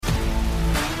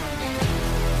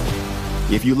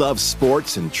If you love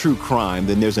sports and true crime,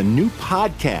 then there's a new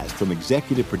podcast from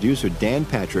executive producer Dan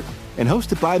Patrick and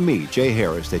hosted by me, Jay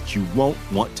Harris, that you won't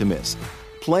want to miss.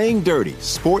 Playing Dirty: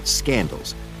 Sports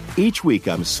Scandals. Each week,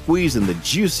 I'm squeezing the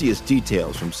juiciest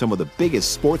details from some of the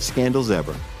biggest sports scandals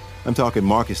ever. I'm talking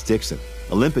Marcus Dixon,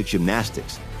 Olympic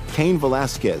gymnastics, Cain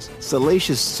Velasquez,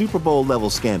 salacious Super Bowl-level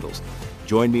scandals.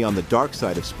 Join me on the dark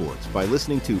side of sports by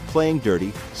listening to Playing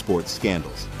Dirty: Sports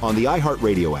Scandals on the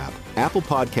iHeartRadio app, Apple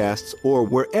Podcasts, or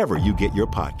wherever you get your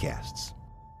podcasts.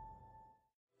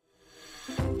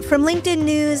 From LinkedIn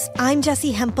News, I'm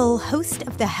Jessie Hempel, host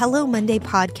of the Hello Monday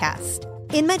podcast.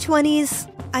 In my 20s,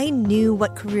 I knew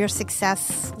what career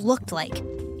success looked like.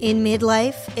 In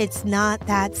midlife, it's not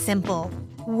that simple.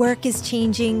 Work is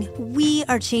changing, we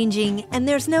are changing, and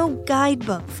there's no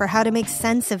guidebook for how to make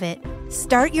sense of it.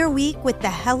 Start your week with the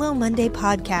Hello Monday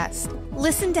podcast.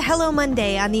 Listen to Hello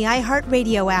Monday on the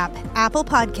iHeartRadio app, Apple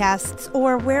Podcasts,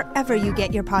 or wherever you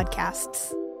get your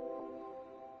podcasts.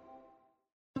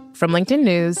 From LinkedIn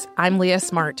News, I'm Leah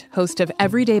Smart, host of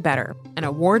Everyday Better, an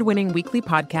award-winning weekly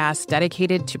podcast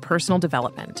dedicated to personal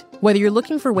development. Whether you're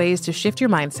looking for ways to shift your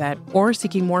mindset or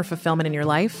seeking more fulfillment in your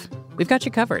life, we've got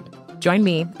you covered. Join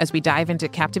me as we dive into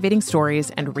captivating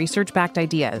stories and research-backed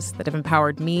ideas that have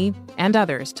empowered me and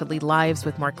others to lead lives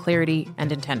with more clarity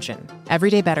and intention.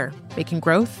 Everyday Better, making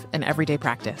growth an everyday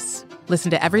practice. Listen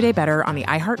to Everyday Better on the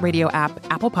iHeartRadio app,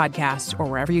 Apple Podcasts, or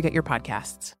wherever you get your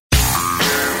podcasts.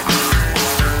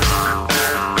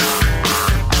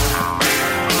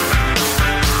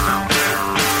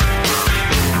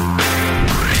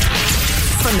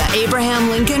 From the Abraham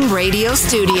Lincoln Radio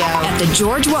Studio at the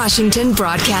George Washington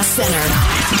Broadcast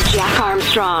Center, Jack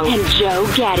Armstrong and Joe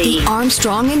Getty. The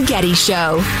Armstrong and Getty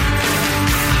Show.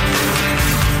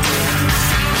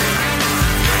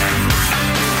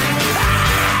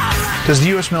 Does the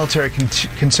U.S. military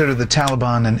consider the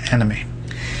Taliban an enemy?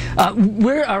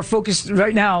 We're our focus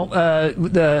right now.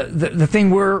 The thing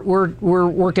we're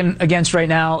working against right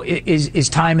now is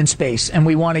time and space, and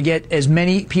we want to get as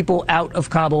many people out of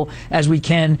Kabul as we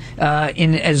can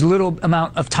in as little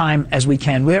amount of time as we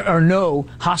can. There are no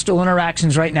hostile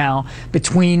interactions right now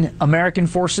between American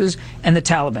forces and the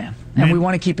Taliban, and we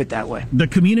want to keep it that way. The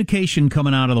communication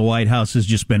coming out of the White House has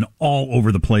just been all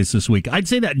over the place this week. I'd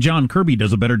say that John Kirby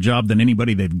does a better job than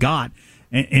anybody they've got.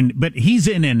 But he's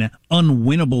in an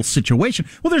unwinnable situation.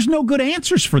 Well, there's no good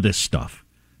answers for this stuff.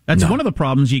 That's one of the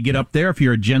problems you get up there if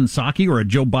you're a Jen Psaki or a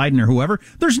Joe Biden or whoever.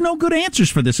 There's no good answers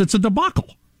for this. It's a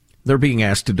debacle. They're being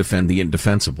asked to defend the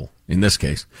indefensible in this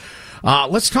case.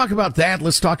 Let's talk about that.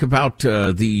 Let's talk about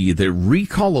the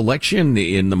recall election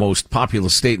in the most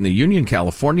populous state in the Union,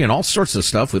 California, and all sorts of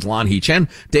stuff with Lan He-Chen,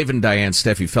 David and Diane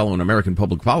Steffi Fellow in American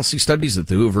Public Policy Studies at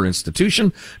the Hoover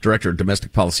Institution, Director of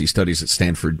Domestic Policy Studies at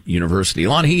Stanford University.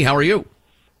 Lan He, how are you?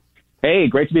 Hey,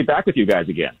 great to be back with you guys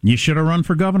again. You should have run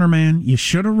for governor, man. You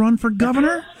should have run for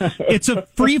governor. It's a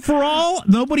free-for-all.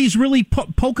 Nobody's really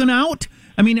poking out.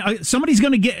 I mean, somebody's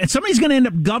going to end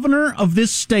up governor of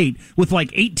this state with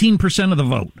like 18% of the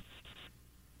vote.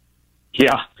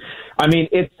 Yeah. I mean,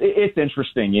 it's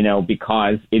interesting,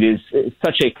 because it's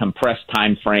such a compressed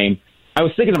time frame. I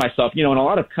was thinking to myself, in a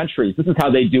lot of countries, this is how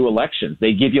they do elections.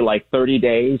 They give you like 30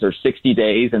 days or 60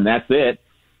 days, and that's it.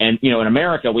 And, in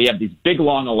America, we have these big,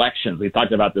 long elections. We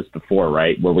talked about this before,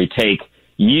 right, where we take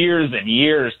years and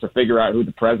years to figure out who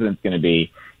the president's going to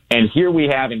be. And here we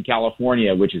have in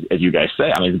California, which is, as you guys say,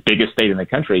 the biggest state in the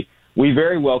country, we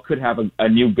very well could have a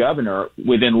new governor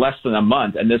within less than a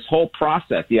month. And this whole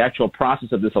process, the actual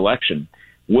process of this election,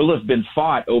 will have been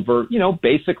fought over,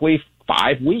 basically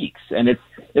 5 weeks. And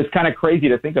it's kind of crazy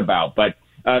to think about. But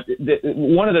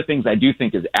one of the things I do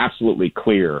think is absolutely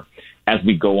clear as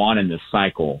we go on in this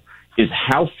cycle is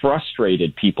how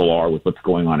frustrated people are with what's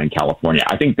going on in California.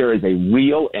 I think there is a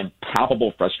real and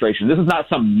palpable frustration. This is not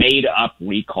some made-up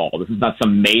recall. This is not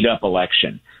some made-up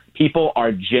election. People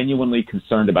are genuinely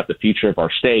concerned about the future of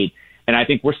our state, and I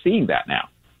think we're seeing that now.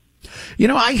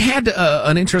 I had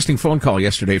an interesting phone call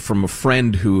yesterday from a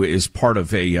friend who is part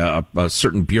of a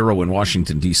certain bureau in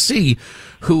Washington, D.C.,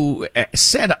 who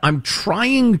said, I'm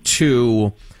trying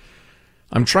to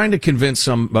convince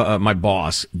my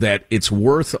boss that it's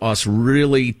worth us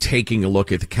really taking a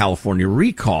look at the California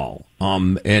recall.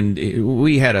 And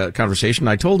we had a conversation.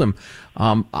 I told him,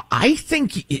 I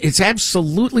think it's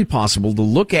absolutely possible to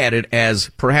look at it as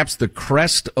perhaps the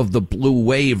crest of the blue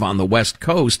wave on the West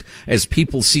Coast as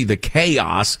people see the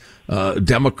chaos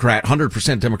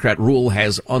 100% Democrat rule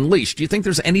has unleashed. Do you think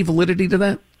there's any validity to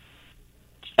that?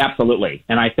 Absolutely.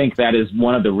 And I think that is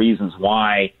one of the reasons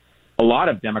why a lot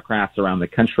of Democrats around the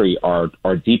country are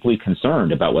deeply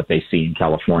concerned about what they see in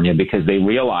California, because they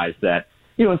realize that,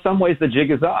 in some ways the jig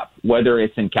is up, whether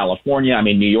it's in California. I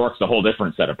mean, New York's a whole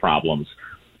different set of problems.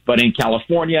 But in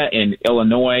California, in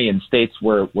Illinois, in states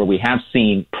where we have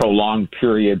seen prolonged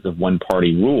periods of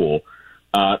one-party rule,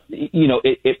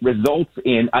 it results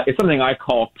in it's something I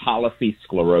call policy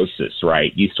sclerosis,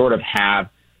 right? You sort of have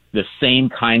the same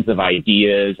kinds of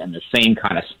ideas and the same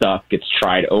kind of stuff gets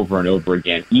tried over and over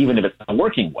again, even if it's not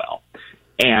working well.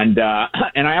 And I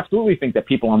absolutely think that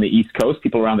people on the East Coast,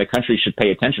 people around the country should pay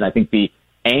attention. I think the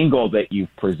angle that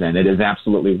you've presented is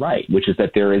absolutely right, which is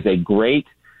that there is a great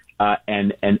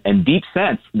and deep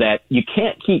sense that you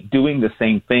can't keep doing the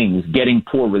same things, getting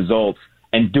poor results,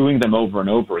 and doing them over and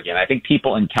over again. I think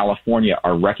people in California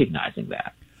are recognizing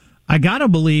that. I got to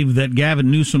believe that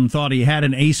Gavin Newsom thought he had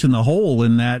an ace in the hole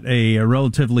in that a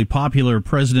relatively popular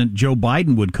President Joe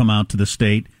Biden would come out to the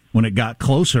state when it got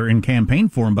closer and campaign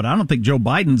for him. But I don't think Joe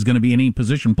Biden's going to be in any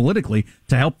position politically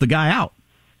to help the guy out.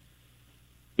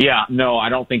 Yeah, no, I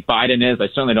don't think Biden is. I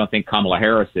certainly don't think Kamala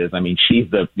Harris is. I mean, she's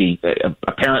the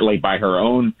apparently by her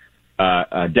own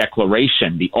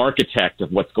declaration, the architect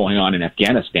of what's going on in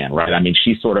Afghanistan, right? I mean,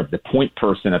 she's sort of the point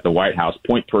person at the White House,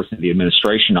 point person of the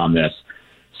administration on this.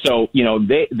 So,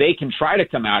 they can try to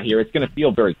come out here. It's going to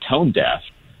feel very tone deaf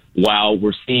while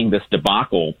we're seeing this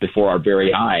debacle before our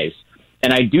very eyes.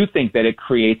 And I do think that it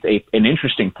creates an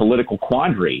interesting political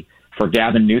quandary for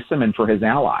Gavin Newsom and for his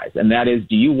allies. And that is,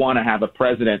 do you want to have a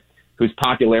president whose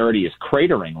popularity is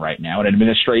cratering right now, an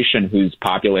administration whose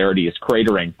popularity is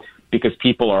cratering because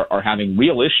people are having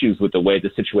real issues with the way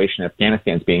the situation in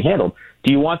Afghanistan is being handled?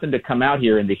 Do you want them to come out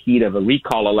here in the heat of a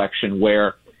recall election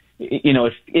where,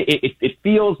 it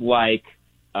feels like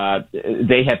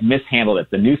they have mishandled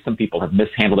it? The Newsom people have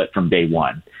mishandled it from day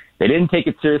one. They didn't take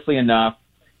it seriously enough.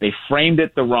 They framed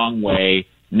it the wrong way.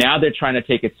 Now they're trying to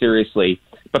take it seriously.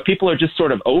 But people are just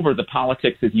sort of over the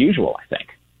politics as usual, I think.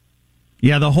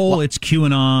 Yeah, the whole it's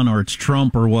QAnon or it's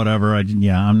Trump or whatever.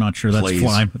 I'm not sure that's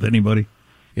flying with anybody.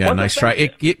 Yeah, nice try.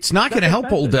 It's not going to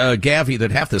help old Gavi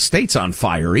that half the state's on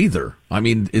fire either. I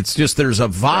mean, it's just there's a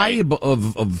vibe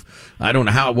of I don't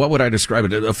know what would I describe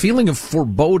it? A feeling of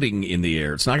foreboding in the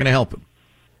air. It's not going to help him.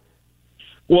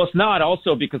 Well, it's not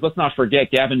also because let's not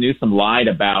forget Gavin Newsom lied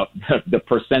about the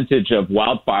percentage of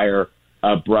wildfire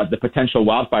the potential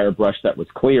wildfire brush that was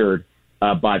cleared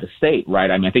by the state,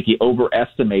 right? I mean, I think he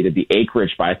overestimated the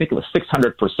acreage by, I think it was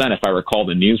 600%, if I recall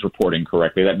the news reporting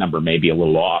correctly. That number may be a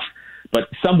little off, but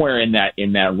somewhere in that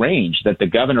range that the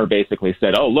governor basically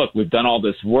said, oh, look, we've done all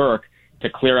this work to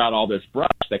clear out all this brush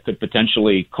that could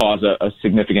potentially cause a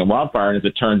significant wildfire. And as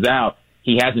it turns out,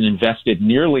 he hasn't invested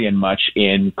nearly as much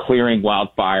in clearing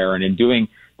wildfire and in doing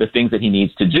the things that he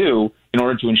needs to do in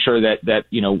order to ensure that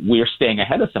we're staying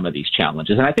ahead of some of these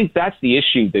challenges. And I think that's the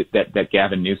issue that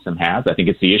Gavin Newsom has. I think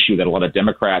it's the issue that a lot of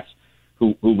Democrats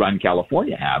who run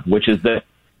California have, which is that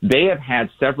they have had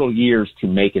several years to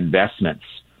make investments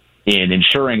in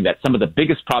ensuring that some of the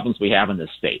biggest problems we have in this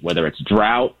state, whether it's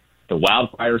drought, the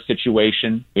wildfire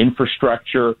situation,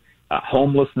 infrastructure,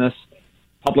 homelessness,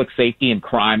 public safety and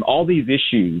crime, all these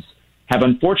issues have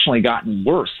unfortunately gotten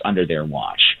worse under their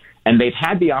watch. And they've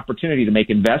had the opportunity to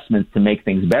make investments to make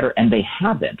things better, and they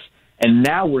haven't. And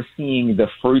now we're seeing the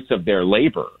fruits of their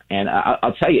labor. And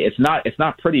I'll tell you, it's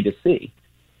not pretty to see.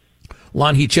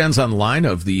 Lan He Chen's on the line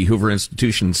of the Hoover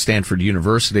Institution, Stanford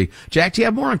University. Jack, do you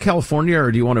have more on California,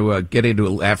 or do you want to get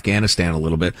into Afghanistan a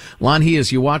little bit? Lan He,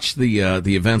 as you watch the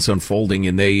events unfolding,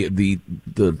 and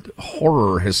the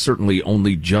horror has certainly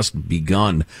only just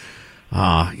begun.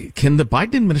 Can the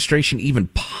Biden administration even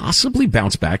possibly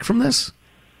bounce back from this?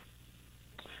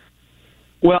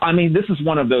 Well, I mean, this is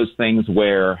one of those things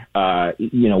where,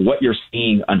 what you're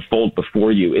seeing unfold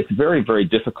before you, it's very, very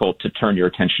difficult to turn your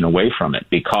attention away from it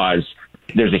because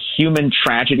there's a human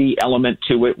tragedy element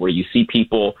to it where you see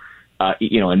people,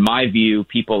 in my view,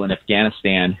 people in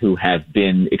Afghanistan who have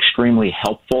been extremely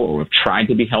helpful or have tried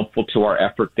to be helpful to our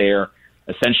effort there,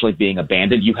 essentially being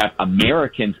abandoned. You have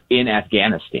Americans in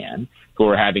Afghanistan who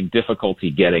are having difficulty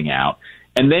getting out.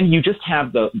 And then you just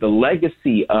have the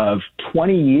legacy of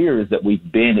 20 years that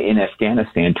we've been in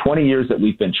Afghanistan, 20 years that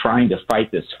we've been trying to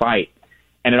fight this fight.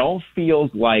 And it all feels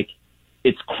like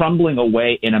it's crumbling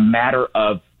away in a matter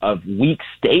of weeks,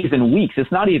 days and weeks.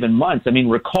 It's not even months. I mean,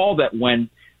 recall that when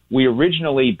we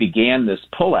originally began this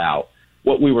pullout,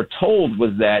 what we were told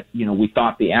was that, we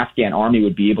thought the Afghan army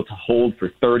would be able to hold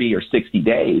for 30 or 60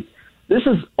 days. This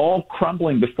is all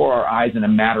crumbling before our eyes in a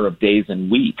matter of days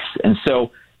and weeks. And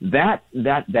so that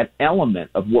element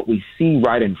of what we see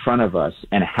right in front of us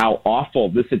and how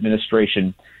awful this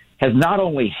administration has not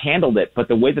only handled it, but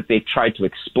the way that they've tried to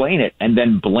explain it and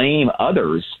then blame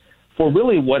others for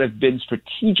really what have been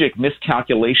strategic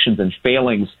miscalculations and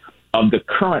failings of the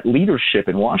current leadership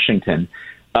in Washington,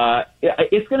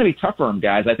 it's going to be tough for them,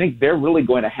 guys. I think they're really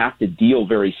going to have to deal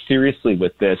very seriously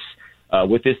with this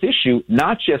issue,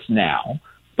 not just now,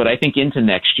 but I think into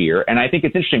next year. And I think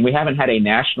it's interesting. We haven't had a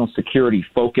national security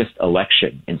focused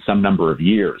election in some number of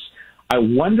years. I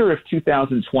wonder if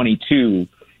 2022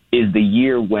 is the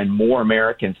year when more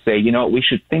Americans say, you know, we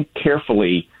should think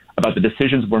carefully about the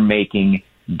decisions we're making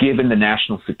given the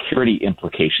national security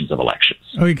implications of elections.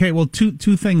 Okay, well, two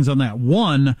things on that.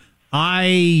 One,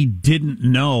 I didn't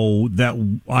know that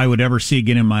I would ever see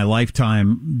again in my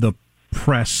lifetime the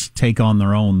press take on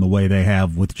their own the way they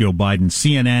have with Joe Biden.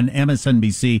 CNN,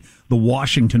 MSNBC, The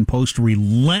Washington Post,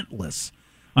 relentless.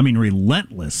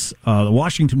 The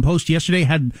Washington Post yesterday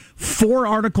had 4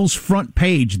 articles front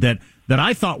page that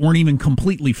I thought weren't even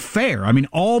completely fair. I mean,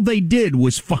 all they did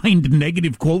was find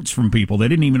negative quotes from people. They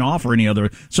didn't even offer any other.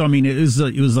 So, I mean, it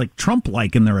was like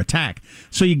Trump-like in their attack.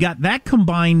 So you got that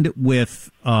combined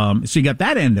with, so you got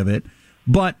that end of it.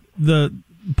 But the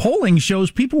polling shows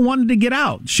people wanted to get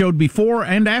out, showed before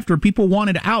and after people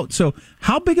wanted out. So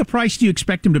how big a price do you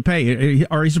expect him to pay?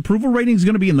 Are his approval ratings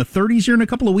going to be in the 30s here in a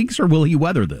couple of weeks, or will he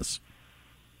weather this?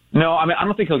 No, I mean, I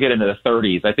don't think he'll get into the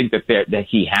 30s. I think that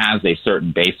he has a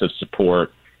certain base of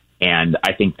support, and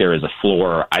I think there is a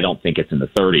floor. I don't think it's in the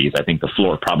 30s. I think the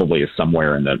floor probably is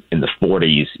somewhere in the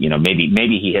 40s. You know,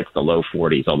 maybe he hits the low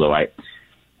 40s. Although I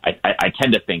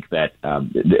tend to think that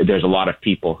there's a lot of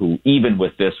people who, even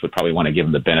with this, would probably want to give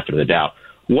him the benefit of the doubt.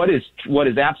 What is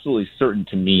absolutely certain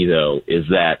to me, though, is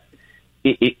that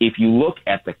if you look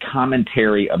at the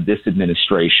commentary of this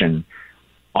administration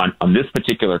on this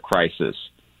particular crisis,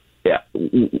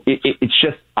 it's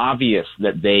just obvious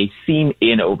that they seem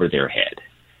in over their head.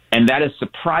 And that is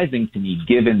surprising to me,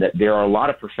 given that there are a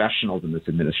lot of professionals in this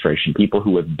administration, people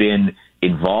who have been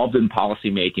involved in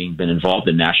policymaking, been involved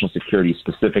in national security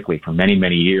specifically for many,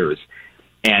 many years.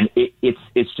 And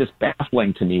it's just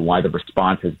baffling to me why the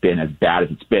response has been as bad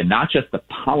as it's been. Not just the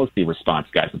policy response,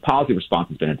 guys. The policy response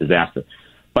has been a disaster.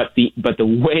 But the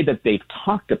way that they've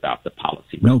talked about the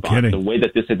policy response, the way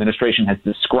that this administration has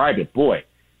described it, boy,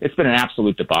 it's been an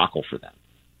absolute debacle for them.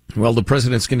 Well, the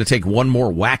president's going to take one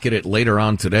more whack at it later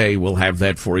on today. We'll have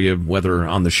that for you, whether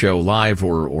on the show live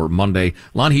or Monday.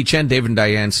 Lanhee Chen, David and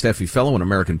Diane Steffi Fellow in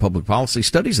American Public Policy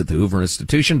Studies at the Hoover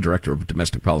Institution, Director of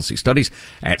Domestic Policy Studies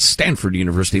at Stanford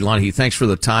University. Lanhee, thanks for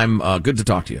the time. Good to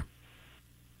talk to you.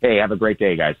 Hey, have a great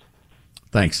day, guys.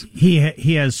 Thanks.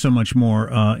 He has so much more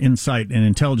insight and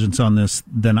intelligence on this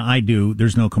than I do.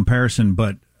 There's no comparison,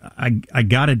 but I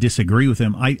got to disagree with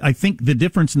him. I think the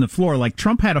difference in the floor, like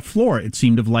Trump had a floor, it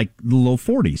seemed, of like the low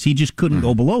 40s. He just couldn't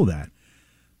go below that.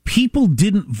 People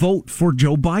didn't vote for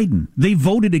Joe Biden. They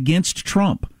voted against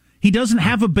Trump. He doesn't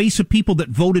have a base of people that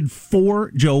voted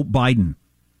for Joe Biden.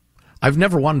 I've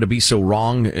never wanted to be so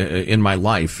wrong in my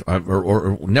life,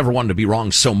 or never wanted to be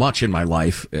wrong so much in my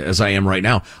life as I am right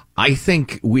now. I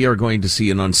think we are going to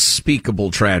see an unspeakable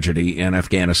tragedy in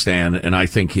Afghanistan, and I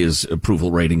think his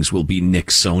approval ratings will be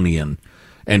Nixonian,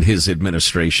 and his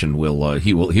administration will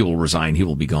he will resign. He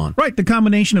will be gone. Right. The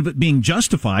combination of it being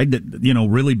justified that, you know,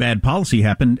 really bad policy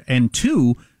happened, and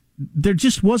two, there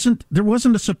wasn't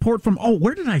a support from. Oh,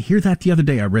 where did I hear that the other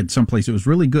day? I read someplace it was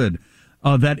really good.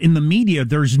 That in the media,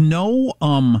 there's no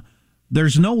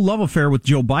love affair with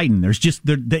Joe Biden. There's just,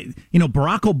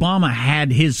 Barack Obama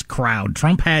had his crowd.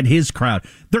 Trump had his crowd.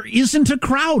 There isn't a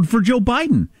crowd for Joe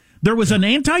Biden. There was an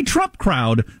anti-Trump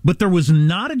crowd, but there was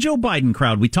not a Joe Biden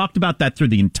crowd. We talked about that through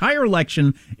the entire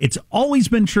election. It's always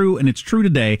been true, and it's true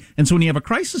today. And so when you have a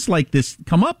crisis like this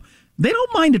come up, they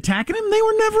don't mind attacking him. They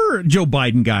were never Joe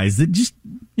Biden guys. That just,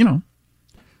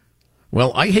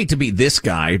 Well, I hate to be this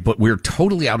guy, but we're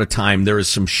totally out of time. There is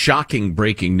some shocking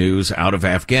breaking news out of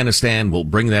Afghanistan. We'll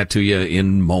bring that to you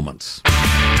in moments.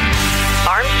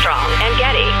 Armstrong and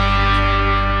Getty.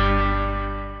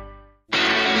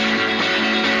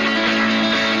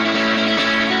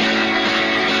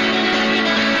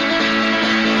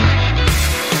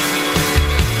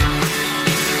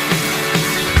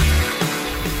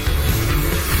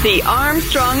 The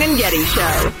Armstrong and Getty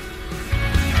Show.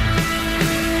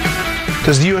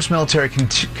 Does the U.S. military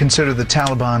consider the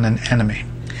Taliban an enemy?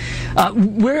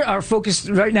 We're our focus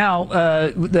right now.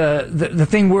 The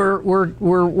thing we're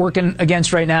working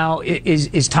against right now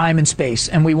is time and space,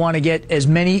 and we want to get as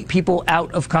many people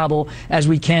out of Kabul as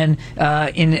we can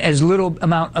in as little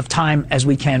amount of time as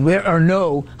we can. There are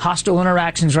no hostile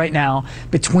interactions right now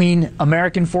between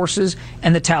American forces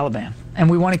and the Taliban, and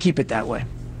we want to keep it that way.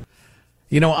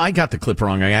 You know, I got the clip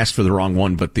wrong. I asked for the wrong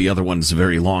one, but the other one's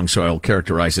very long, so I'll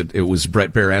characterize it. It was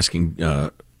Brett Baer asking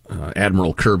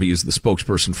Admiral Kirby, is the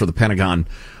spokesperson for the Pentagon,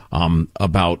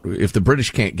 about if the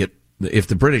British can't get If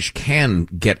the British can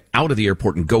get out of the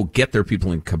airport and go get their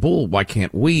people in Kabul, why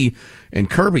can't we? And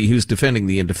Kirby, who's defending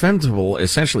the indefensible,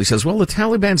 essentially says, well, the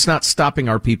Taliban's not stopping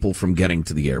our people from getting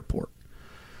to the airport.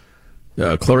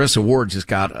 Clarissa Ward just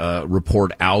got a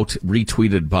report out,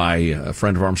 retweeted by a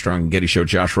friend of Armstrong and Getty Show,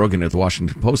 Josh Rogan at the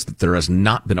Washington Post, that there has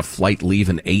not been a flight leave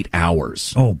in 8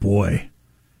 hours. Oh, boy.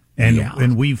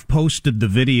 And we've posted the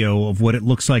video of what it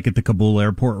looks like at the Kabul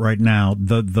airport right now.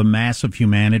 The mass of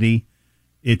humanity.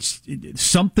 It's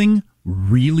something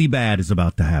really bad is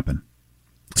about to happen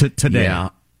today. Yeah.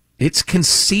 It's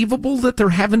conceivable that there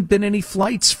haven't been any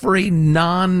flights for a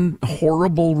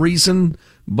non-horrible reason,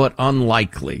 but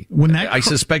unlikely. I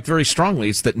suspect very strongly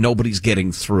it's that nobody's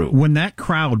getting through. When that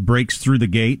crowd breaks through the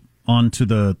gate onto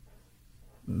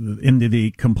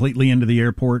completely into the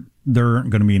airport, there aren't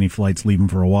going to be any flights leaving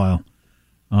for a while,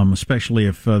 especially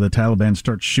if the Taliban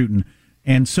starts shooting.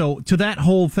 And so to that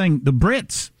whole thing, the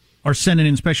Brits are sending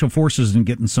in special forces and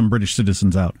getting some British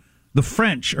citizens out. The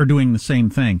French are doing the same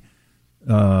thing.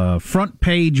 Front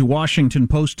page Washington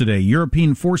Post today.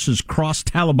 European forces cross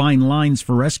Taliban lines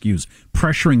for rescues,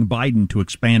 pressuring Biden to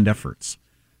expand efforts.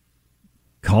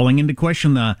 Calling into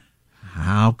question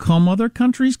how come other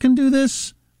countries can do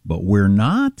this, but we're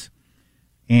not?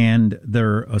 And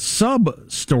there's a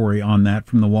sub-story on that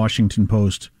from the Washington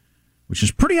Post, which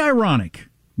is pretty ironic,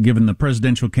 given the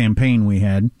presidential campaign we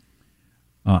had.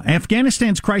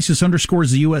 Afghanistan's crisis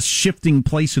underscores the U.S. shifting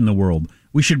place in the world.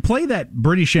 We should play that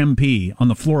British MP on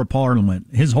the floor of Parliament,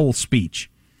 his whole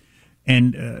speech.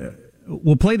 And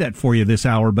we'll play that for you this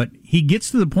hour. But he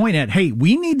gets to the point hey,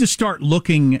 we need to start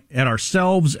looking at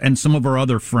ourselves and some of our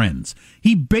other friends.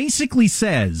 He basically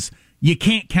says you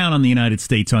can't count on the United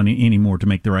States anymore to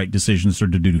make the right decisions or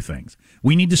to do things.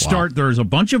 We need to start. There's a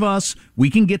bunch of us. We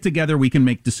can get together. We can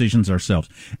make decisions ourselves.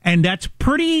 And that's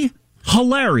pretty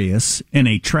hilarious in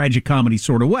a tragic comedy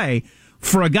sort of way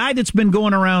for a guy that's been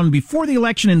going around before the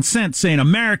election and since saying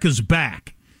America's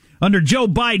back. Under Joe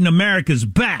Biden, America's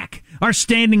back. Our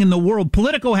standing in the world.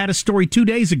 Politico had a story 2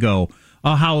 days ago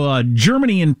how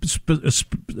Germany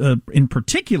in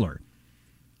particular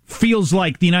feels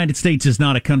like the United States is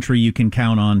not a country you can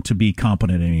count on to be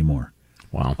competent anymore.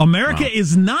 Wow. America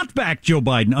is not back, Joe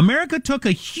Biden. America took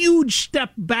a huge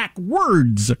step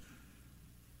backwards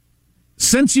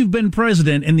since you've been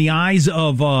president in the eyes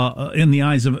of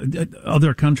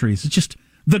other countries. It's just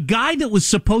the guy that was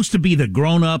supposed to be the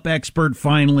grown-up expert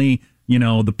finally,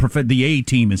 the A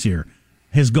team is here,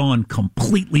 has gone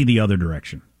completely the other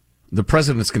direction. The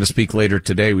president's going to speak later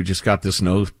today. We just got this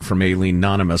note from Aileen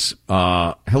Anonymous.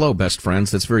 Hello, best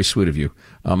friends. That's very sweet of you.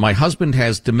 My husband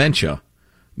has dementia.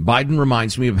 Biden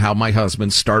reminds me of how my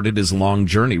husband started his long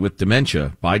journey with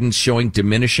dementia. Biden's showing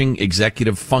diminishing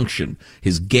executive function.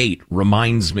 His gait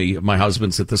reminds me of my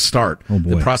husband's at the start. Oh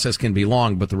boy. The process can be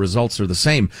long, but the results are the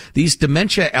same. These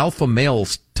dementia alpha male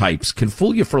types can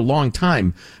fool you for a long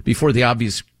time before the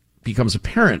obvious becomes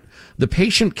apparent. The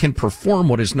patient can perform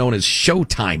what is known as show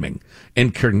timing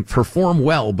and can perform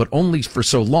well, but only for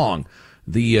so long.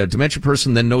 The dementia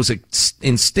person then knows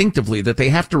instinctively that they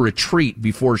have to retreat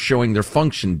before showing their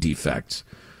function defects.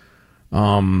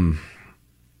 I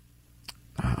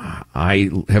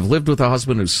have lived with a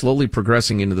husband who's slowly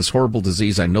progressing into this horrible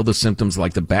disease. I know the symptoms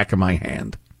like the back of my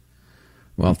hand.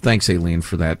 Well, thanks, Aileen,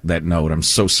 for that note. I'm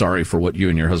so sorry for what you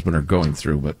and your husband are going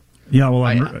through, but yeah, well,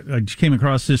 I just came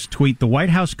across this tweet. The White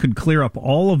House could clear up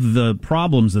all of the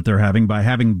problems that they're having by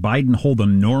having Biden hold a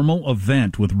normal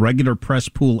event with regular press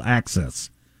pool access.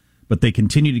 But they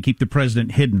continue to keep the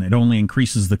president hidden. It only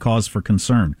increases the cause for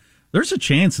concern. There's a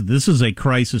chance that this is a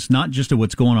crisis, not just of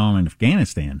what's going on in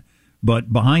Afghanistan,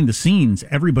 but behind the scenes,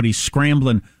 everybody's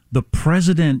scrambling. The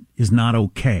president is not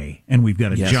okay, and we've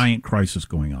got a giant crisis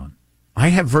going on. I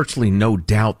have virtually no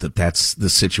doubt that that's the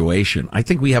situation. I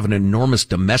think we have an enormous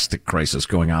domestic crisis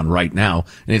going on right now,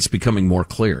 and it's becoming more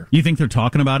clear. You think they're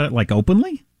talking about it like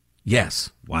openly? Yes.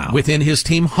 Wow. Within his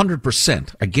team,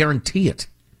 100%. I guarantee it.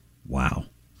 Wow.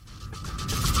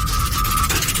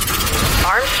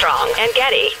 Armstrong and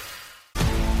Getty.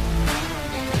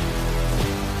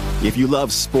 If you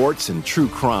love sports and true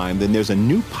crime, then there's a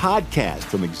new podcast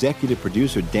from executive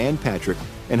producer Dan Patrick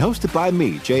and hosted by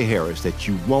me, Jay Harris, that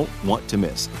you won't want to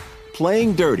miss.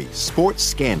 Playing Dirty: Sports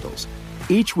Scandals.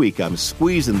 Each week, I'm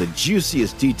squeezing the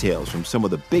juiciest details from some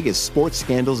of the biggest sports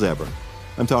scandals ever.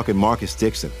 I'm talking Marcus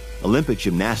Dixon, Olympic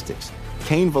gymnastics,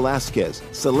 Cain Velasquez,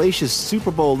 salacious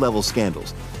Super Bowl-level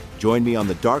scandals. Join me on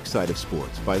the dark side of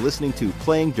sports by listening to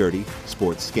Playing Dirty: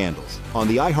 Sports Scandals on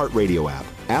the iHeartRadio app,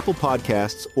 Apple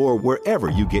Podcasts, or wherever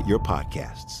you get your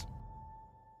podcasts.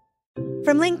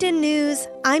 From LinkedIn News,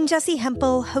 I'm Jessie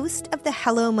Hempel, host of the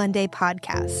Hello Monday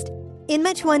podcast. In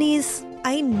my 20s,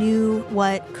 I knew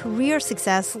what career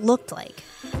success looked like.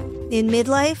 In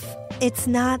midlife, it's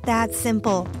not that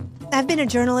simple. I've been a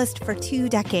journalist for 2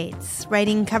 decades,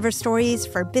 writing cover stories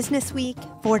for Business Week,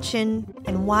 Fortune,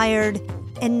 and Wired.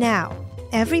 And now,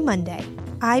 every Monday,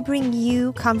 I bring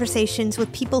you conversations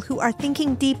with people who are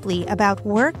thinking deeply about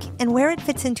work and where it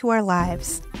fits into our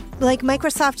lives. Like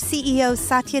Microsoft CEO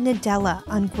Satya Nadella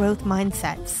on growth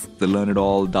mindsets. The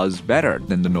learn-it-all does better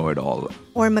than the know-it-all.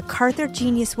 Or MacArthur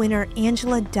Genius winner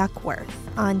Angela Duckworth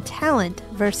on talent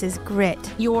versus grit.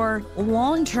 Your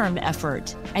long-term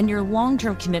effort and your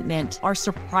long-term commitment are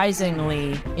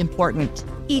surprisingly important.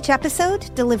 Each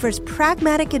episode delivers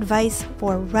pragmatic advice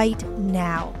for right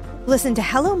now. Listen to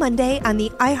Hello Monday on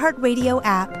the iHeartRadio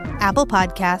app, Apple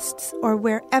Podcasts, or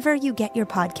wherever you get your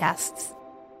podcasts.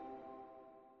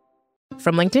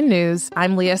 From LinkedIn News,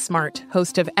 I'm Leah Smart,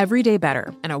 host of Everyday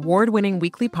Better, an award-winning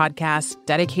weekly podcast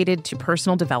dedicated to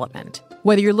personal development.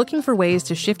 Whether you're looking for ways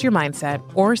to shift your mindset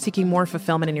or seeking more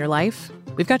fulfillment in your life,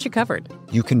 we've got you covered.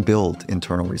 You can build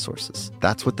internal resources.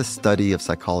 That's what the study of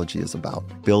psychology is about,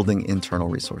 building internal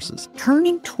resources.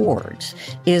 Turning towards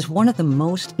is one of the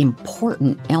most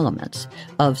important elements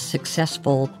of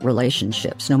successful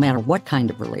relationships, no matter what kind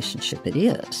of relationship it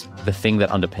is. The thing that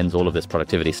underpins all of this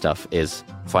productivity stuff is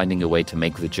finding a way to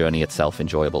make the journey itself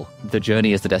enjoyable. The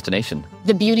journey is the destination.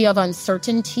 The beauty of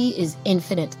uncertainty is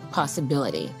infinite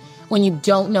possibility. When you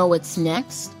don't know what's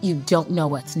next, you don't know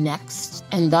what's next.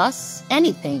 And thus,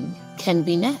 anything can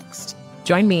be next.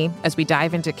 Join me as we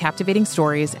dive into captivating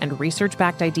stories and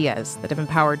research-backed ideas that have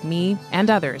empowered me and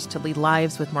others to lead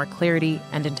lives with more clarity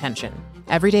and intention.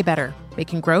 Everyday Better,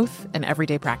 making growth an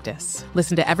everyday practice.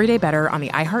 Listen to Everyday Better on the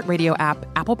iHeartRadio app,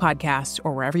 Apple Podcasts,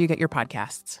 or wherever you get your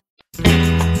podcasts.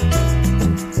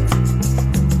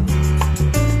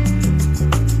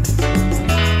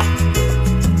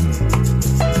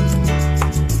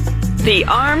 The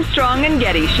Armstrong and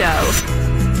Getty Show.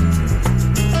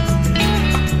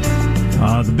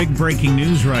 The big breaking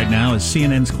news right now is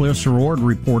CNN's Claire Sorord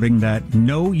reporting that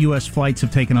no U.S. flights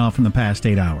have taken off in the past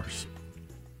 8 hours.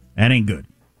 That ain't good.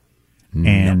 No.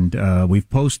 And we've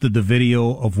posted the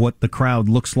video of what the crowd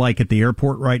looks like at the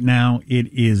airport right now.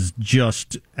 It is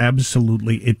just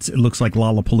absolutely, it looks like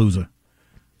Lollapalooza,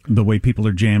 the way people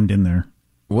are jammed in there.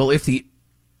 Well, if the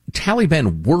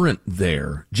Taliban weren't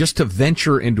there, just to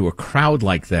venture into a crowd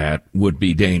like that would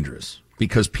be dangerous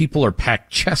because people are packed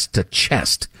chest to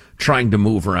chest trying to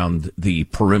move around the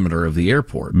perimeter of the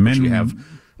airport. You have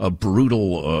a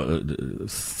brutal,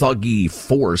 thuggy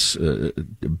force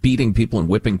beating people and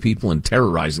whipping people and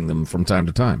terrorizing them from time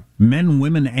to time. Men,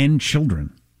 women, and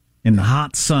children in the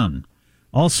hot sun.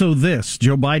 Also this,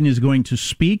 Joe Biden is going to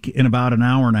speak in about an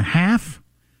hour and a half.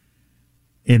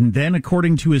 And then,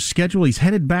 according to his schedule, he's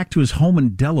headed back to his home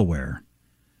in Delaware.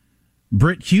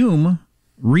 Brit Hume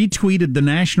retweeted the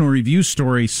National Review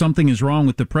story, "Something is Wrong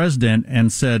with the President,"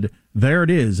 and said, "There it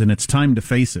is, and it's time to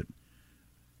face it."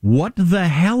 What the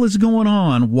hell is going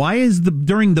on? Why is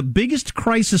during the biggest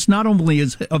crisis, not only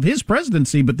of his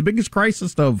presidency, but the biggest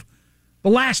crisis of the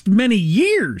last many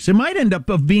years, it might end up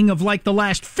being of like the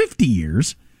last 50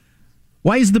 years,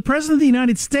 why is the President of the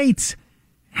United States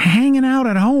hanging out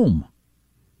at home?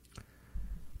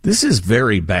 This is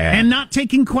very bad. And not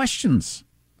taking questions.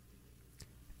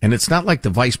 And it's not like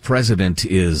the vice president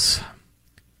is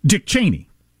Dick Cheney.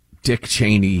 Dick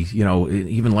Cheney,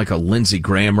 even like a Lindsey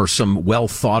Graham or some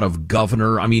well-thought-of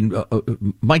governor. I mean,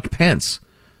 Mike Pence,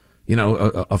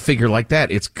 a figure like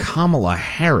that. It's Kamala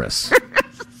Harris.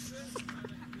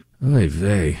 Oy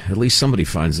vey. At least somebody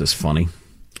finds this funny.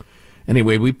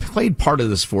 Anyway, we played part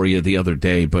of this for you the other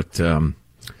day, but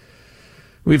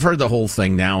we've heard the whole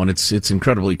thing now, and it's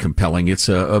incredibly compelling. It's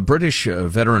a British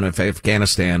veteran of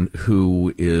Afghanistan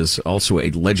who is also a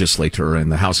legislator in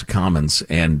the House of Commons,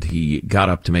 and he got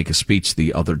up to make a speech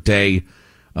the other day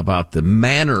about the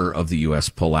manner of the U.S.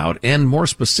 pullout, and more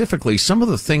specifically, some of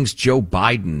the things Joe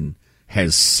Biden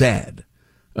has said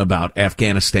about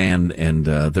Afghanistan and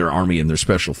their army and their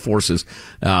special forces.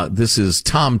 This is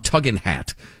Tom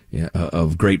Tugendhat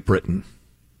of Great Britain.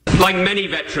 Like many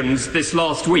veterans, this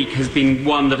last week has been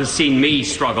one that has seen me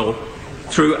struggle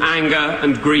through anger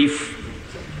and grief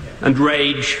and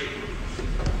rage.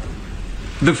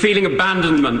 The feeling of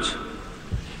abandonment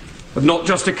of not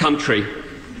just a country,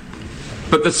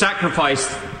 but the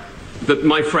sacrifice that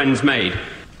my friends made.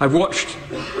 I've watched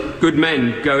good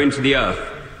men go into the earth,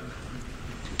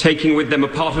 taking with them a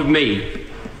part of me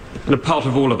and a part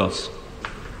of all of us.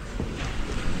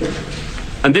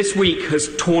 And this week has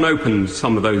torn open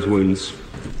some of those wounds.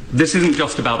 This isn't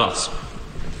just about us.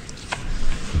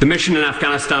 The mission in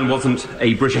Afghanistan wasn't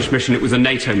a British mission, it was a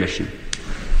NATO mission.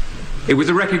 It was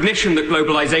a recognition that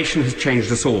globalization has changed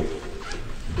us all.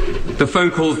 The phone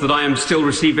calls that I am still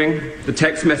receiving, the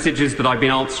text messages that I've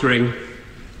been answering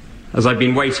as I've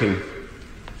been waiting,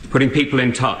 putting people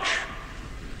in touch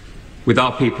with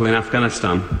our people in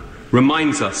Afghanistan,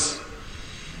 reminds us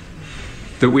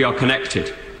that we are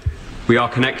connected. We are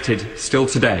connected still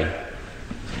today.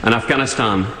 And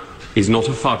Afghanistan is not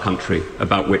a far country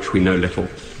about which we know little.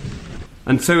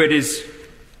 And so it is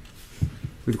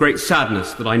with great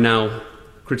sadness that I now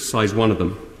criticise one of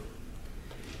them.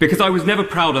 Because I was never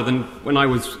prouder than when I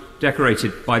was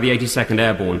decorated by the 82nd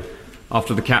Airborne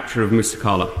after the capture of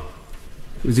Musakala.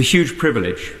 It was a huge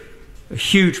privilege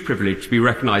to be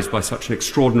recognised by such an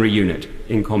extraordinary unit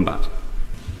in combat.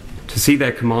 To see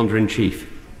their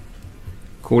Commander-in-Chief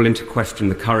call into question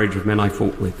the courage of men I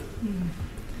fought with,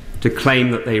 to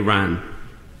claim that they ran.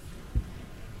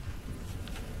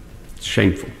 It's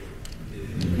shameful.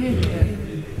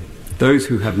 Those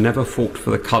who have never fought for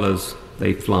the colours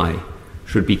they fly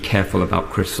should be careful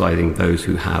about criticising those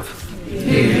who have.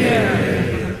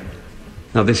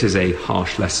 Now, this is a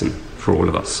harsh lesson for all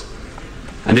of us.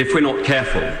 And if we're not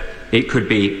careful, it could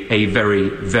be a very,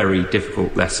 very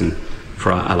difficult lesson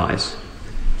for our allies.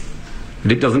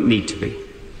 But it doesn't need to be.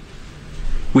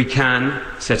 We can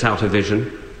set out a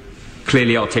vision,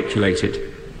 clearly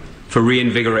articulated, for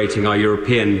reinvigorating our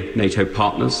European NATO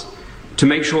partners, to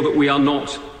make sure that we are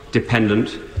not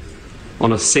dependent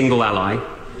on a single ally,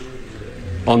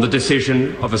 on the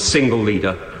decision of a single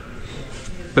leader,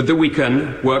 but that we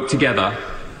can work together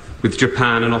with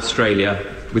Japan and Australia,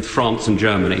 with France and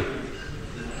Germany,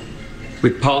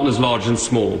 with partners large and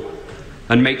small,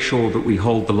 and make sure that we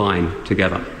hold the line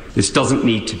together. This doesn't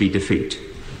need to be defeat,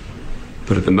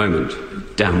 but at the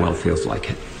moment, damn well feels like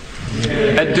it.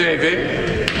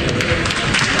 David.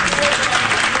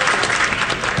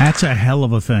 That's a hell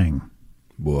of a thing.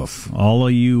 Woof. All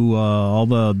of you, all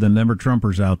the never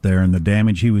Trumpers out there, and the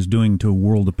damage he was doing to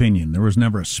world opinion. There was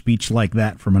never a speech like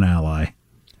that from an ally.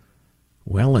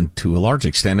 Well, and to a large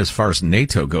extent, as far as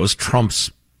NATO goes,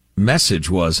 Trump's message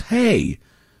was, hey,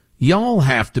 y'all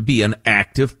have to be an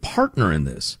active partner in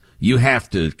this. You have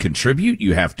to contribute,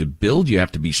 you have to build, you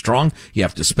have to be strong, you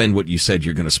have to spend what you said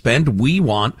you're going to spend. We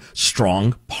want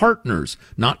strong partners,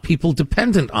 not people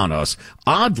dependent on us.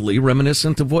 Oddly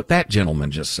reminiscent of what that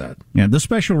gentleman just said. Yeah, the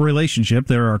special relationship,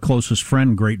 they're our closest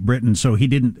friend, Great Britain, so he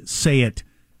didn't say it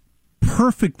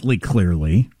perfectly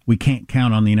clearly. We can't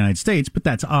count on the United States, but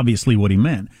that's obviously what he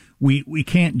meant. We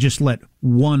can't just let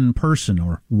one person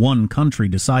or one country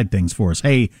decide things for us.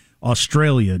 Hey,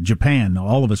 Australia, Japan,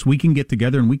 all of us, we can get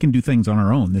together and we can do things on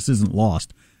our own. This isn't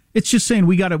lost. It's just saying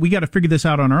we got to figure this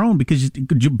out on our own because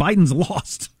Biden's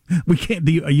lost. We can't.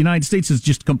 The United States has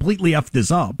just completely effed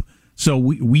this up. So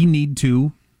we need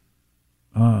to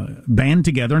band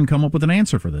together and come up with an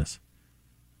answer for this.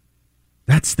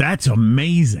 That's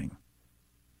amazing.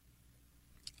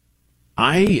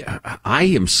 I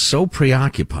am so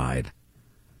preoccupied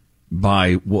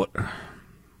by what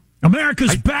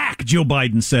America's back, Joe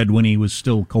Biden said when he was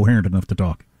still coherent enough to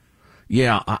talk.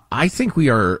 Yeah, I think we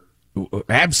are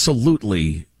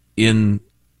absolutely in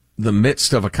the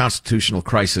midst of a constitutional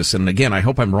crisis. And again, I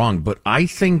hope I'm wrong, but I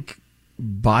think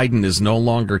Biden is no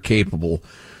longer capable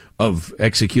of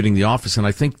executing the office. And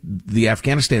I think the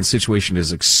Afghanistan situation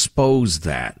has exposed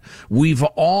that. We've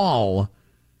all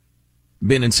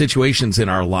been in situations in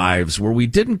our lives where we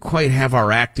didn't quite have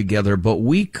our act together, but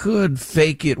we could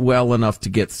fake it well enough to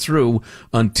get through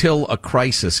until a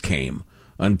crisis came,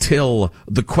 until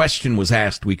the question was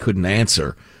asked we couldn't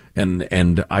answer.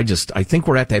 And I think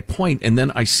we're at that point. And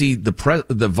then I see the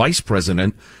vice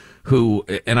president who,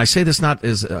 and I say this not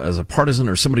as a partisan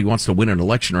or somebody who wants to win an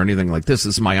election or anything like this.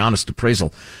 This is my honest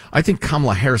appraisal. I think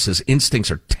Kamala Harris's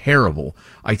instincts are terrible.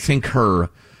 I think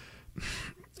her,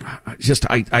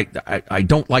 I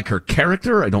don't like her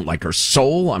character. I don't like her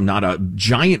soul. I'm not a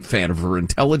giant fan of her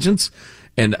intelligence.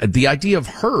 And the idea of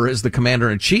her as the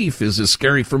commander-in-chief is as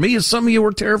scary for me as some of you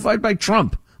were terrified by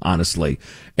Trump, honestly.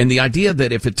 And the idea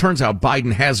that if it turns out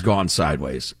Biden has gone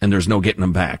sideways and there's no getting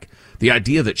him back, the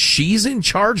idea that she's in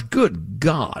charge, good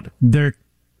God. There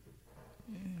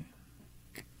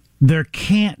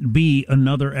can't be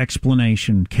another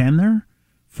explanation, can there,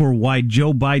 for why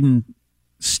Joe Biden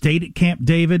stayed at Camp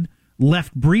David,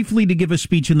 left briefly to give a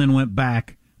speech and then went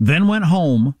back, then went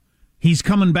home. He's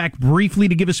coming back briefly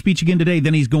to give a speech again today,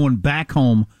 then he's going back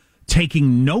home,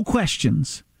 taking no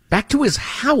questions. Back to his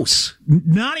house.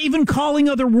 Not even calling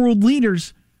other world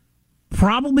leaders,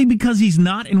 probably because he's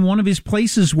not in one of his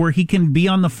places where he can be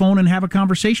on the phone and have a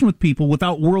conversation with people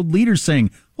without world leaders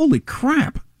saying, holy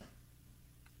crap.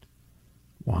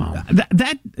 Wow.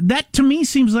 That to me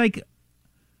seems like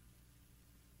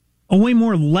a way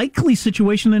more likely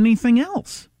situation than anything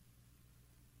else.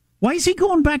 Why is he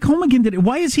going back home again today?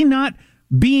 Why is he not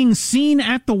being seen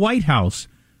at the White House?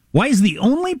 Why is the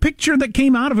only picture that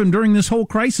came out of him during this whole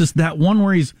crisis that one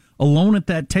where he's alone at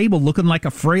that table looking like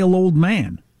a frail old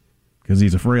man? Because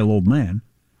he's a frail old man.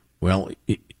 Well,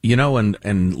 you know,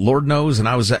 and Lord knows, and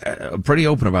I was pretty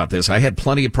open about this, I had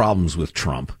plenty of problems with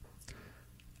Trump.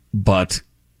 But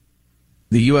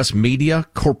the U.S. media,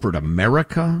 corporate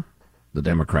America, the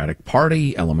Democratic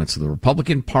Party, elements of the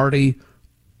Republican Party,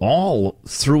 all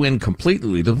threw in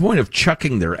completely to the point of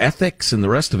chucking their ethics and the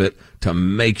rest of it to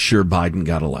make sure Biden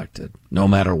got elected, no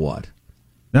matter what.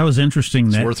 That was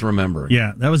interesting. It's worth remembering.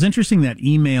 Yeah, that was interesting, that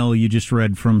email you just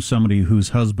read from somebody whose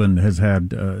husband has had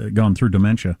gone through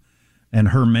dementia, and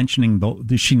her mentioning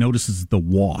she notices the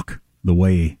walk, the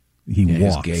way he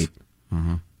walks. His gait.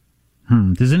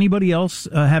 Mm-hmm. Does anybody else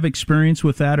have experience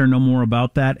with that or know more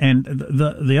about that? And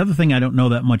the other thing I don't know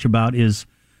that much about is,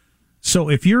 so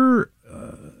if you're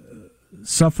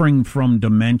suffering from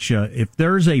dementia, if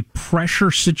there's a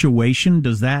pressure situation,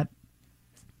 does that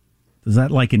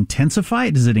like intensify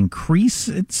it? Does it increase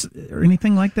it or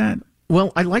anything like that?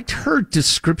 Well, I liked her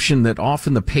description that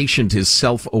often the patient is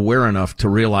self-aware enough to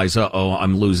realize,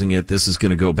 I'm losing it. This is going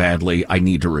to go badly. I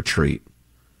need to retreat.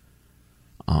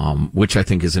 Which I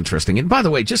think is interesting. And by the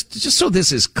way, just so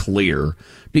this is clear,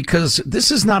 because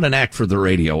this is not an act for the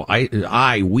radio.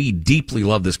 We deeply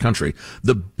love this country.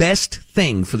 The best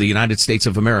thing for the United States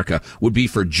of America would be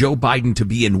for Joe Biden to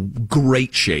be in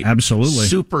great shape. Absolutely.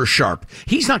 Super sharp.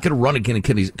 He's not going to run again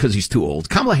because he's too old.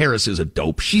 Kamala Harris is a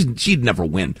dope. She'd never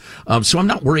win. So I'm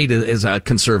not worried as a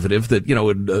conservative that,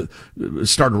 would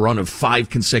start a run of 5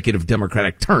 consecutive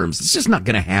Democratic terms. It's just not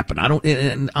going to happen.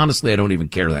 And honestly, I don't even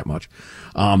care that much.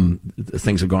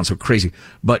 Things have gone so crazy,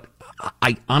 but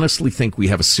I honestly think we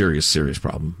have a serious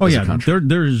problem. Oh yeah,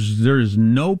 there's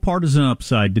no partisan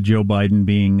upside to Joe Biden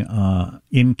being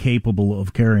incapable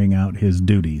of carrying out his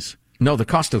duties. No, the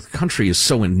cost of the country is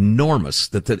so enormous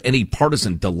that any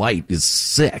partisan delight is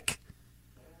sick.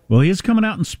 Well, he is coming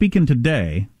out and speaking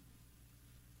today.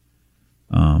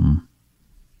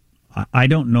 I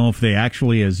don't know if they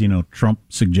actually, as Trump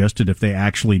suggested, if they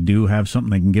actually do have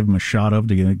something they can give him a shot of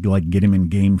to get him in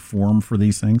game form for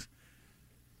these things.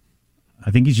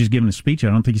 I think he's just giving a speech. I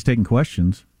don't think he's taking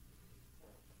questions.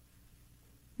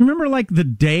 You remember the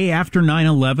day after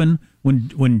 9/11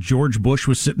 when George Bush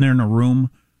was sitting there in a room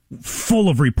full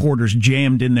of reporters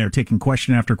jammed in there taking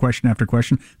question after question after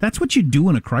question? That's what you do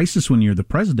in a crisis when you're the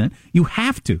president. You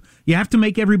have to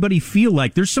make everybody feel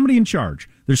like there's somebody in charge.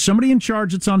 There's somebody in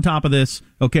charge that's on top of this.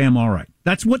 Okay, I'm all right.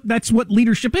 That's what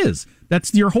leadership is.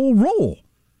 That's your whole role.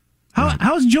 How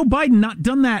has Joe Biden not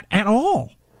done that at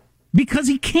all? Because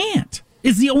he can't,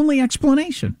 is the only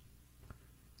explanation.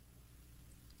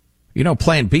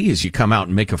 Plan B is you come out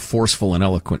and make a forceful and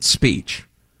eloquent speech,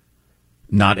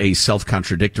 not a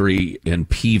self-contradictory and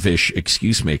peevish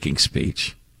excuse-making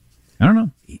speech. I don't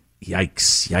know.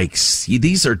 Yikes.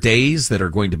 These are days that are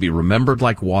going to be remembered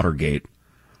like Watergate.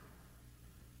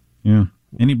 Yeah.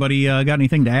 Anybody got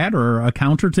anything to add or a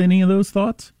counter to any of those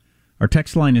thoughts? Our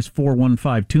text line is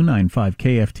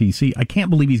 415-295-KFTC. I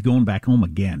can't believe he's going back home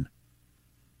again.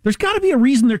 There's got to be a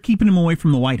reason they're keeping him away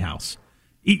from the White House.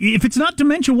 If it's not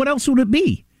dementia, what else would it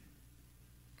be?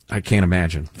 I can't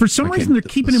imagine. For some reason, they're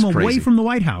keeping him away from the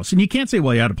White House. And you can't say,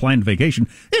 well, you had a planned vacation.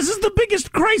 This is the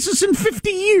biggest crisis in 50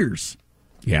 years.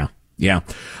 Yeah.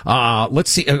 Let's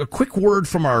see. A quick word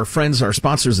from our friends, our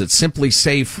sponsors at Simply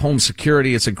Safe Home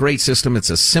Security. It's a great system.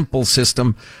 It's a simple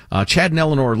system. Chad and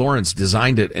Eleanor Lawrence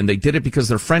designed it, and they did it because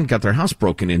their friend got their house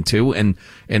broken into, and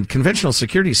conventional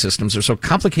security systems are so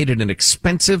complicated and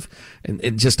expensive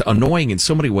and just annoying in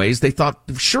so many ways. They thought,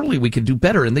 surely we can do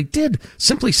better, and they did.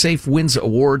 Simply Safe wins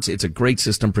awards. It's a great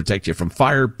system. Protect you from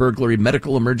fire, burglary,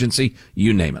 medical emergency,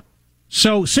 you name it.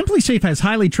 So Simply Safe has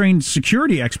highly trained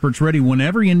security experts ready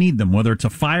whenever you need them, whether it's a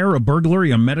fire, a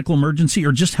burglary, a medical emergency,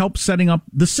 or just help setting up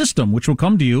the system, which will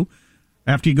come to you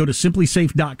after you go to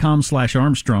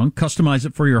simplysafe.com/Armstrong, customize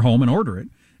it for your home and order it.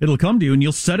 It'll come to you and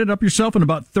you'll set it up yourself in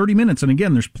about 30 minutes. And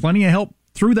again, there's plenty of help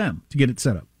through them to get it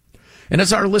set up. And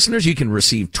as our listeners, you can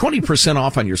receive 20%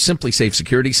 off on your Simply Safe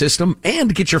security system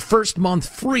and get your first month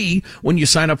free when you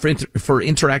sign up for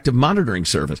interactive monitoring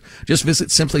service. Just visit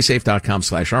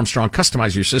simplysafe.com/Armstrong,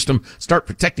 customize your system, start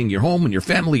protecting your home and your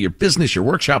family, your business, your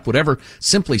workshop, whatever.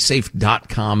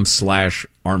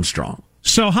 Simplysafe.com/Armstrong.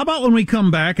 So how about when we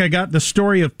come back, I got the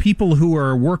story of people who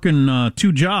are working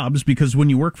 2 jobs because when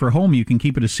you work for home, you can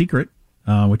keep it a secret,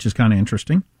 which is kind of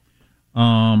interesting.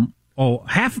 What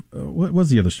was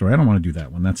the other story? I don't want to do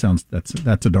that one. That's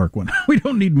a dark one. We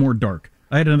don't need more dark.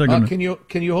 I had another. Can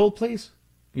you hold, please?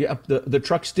 Yeah, the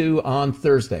truck's due on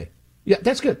Thursday. Yeah,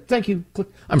 that's good. Thank you. Click.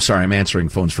 I'm sorry, I'm answering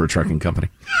phones for a trucking company.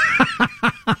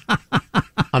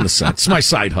 On the side. It's my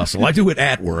side hustle. I do it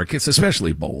at work. It's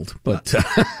especially bold. But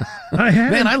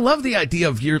man, I love the idea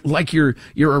of you're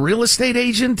a real estate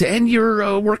agent and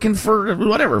you're working for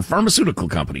whatever pharmaceutical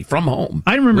company from home.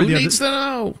 I remember Who needs to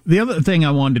know? The other thing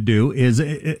I wanted to do is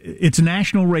it's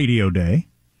National Radio Day.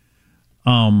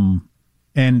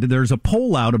 And there's a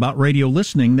poll out about radio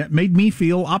listening that made me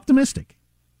feel optimistic.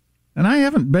 And I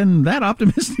haven't been that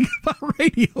optimistic about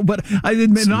radio, but I did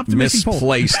an optimistic poll.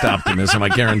 Misplaced optimism, I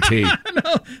guarantee.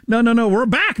 No. We're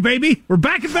back, baby. We're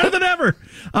back and better than ever.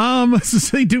 So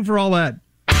stay tuned for all that.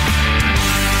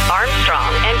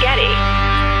 Armstrong and Getty.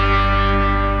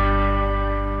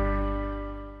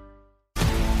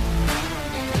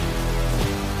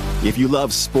 If you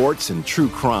love sports and true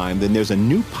crime, then there's a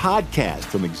new podcast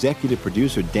from executive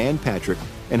producer Dan Patrick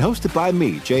and hosted by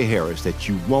me, Jay Harris, that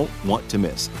you won't want to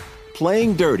miss.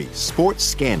 Playing Dirty: Sports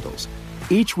Scandals.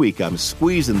 Each week, I'm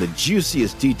squeezing the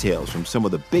juiciest details from some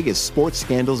of the biggest sports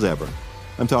scandals ever.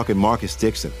 I'm talking Marcus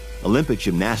Dixon, Olympic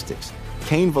gymnastics,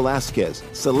 Cain Velasquez,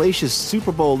 salacious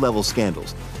Super Bowl-level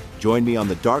scandals. Join me on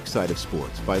the dark side of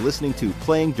sports by listening to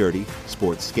Playing Dirty: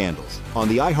 Sports Scandals on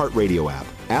the iHeartRadio app,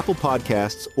 Apple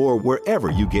Podcasts, or wherever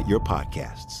you get your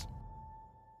podcasts.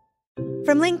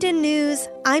 From LinkedIn News,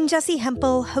 I'm Jessie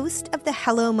Hempel, host of the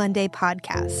Hello Monday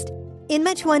podcast. In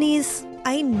my 20s,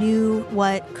 I knew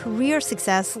what career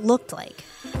success looked like.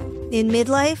 In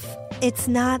midlife, it's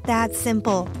not that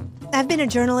simple. I've been a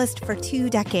journalist for 2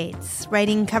 decades,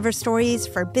 writing cover stories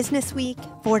for Business Week,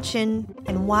 Fortune,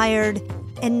 and Wired.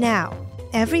 And now,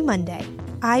 every Monday,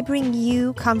 I bring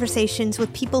you conversations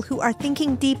with people who are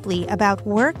thinking deeply about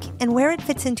work and where it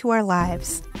fits into our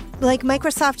lives. Like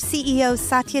Microsoft CEO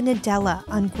Satya Nadella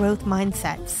on growth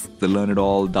mindsets. The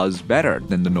learn-it-all does better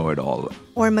than the know-it-all.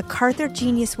 Or MacArthur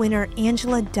Genius winner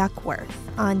Angela Duckworth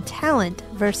on talent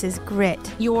versus grit.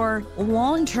 Your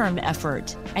long-term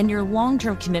effort and your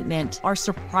long-term commitment are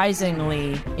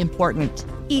surprisingly important.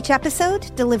 Each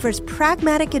episode delivers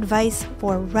pragmatic advice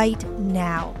for right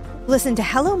now. Listen to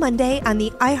Hello Monday on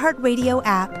the iHeartRadio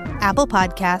app, Apple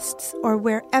Podcasts, or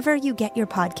wherever you get your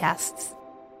podcasts.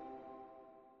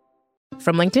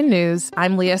 From LinkedIn News,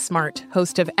 I'm Leah Smart,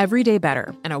 host of Everyday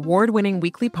Better, an award-winning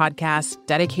weekly podcast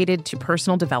dedicated to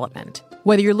personal development.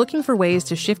 Whether you're looking for ways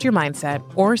to shift your mindset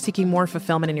or seeking more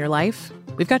fulfillment in your life,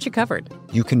 we've got you covered.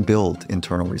 You can build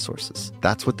internal resources.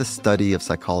 That's what the study of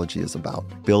psychology is about,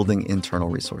 building internal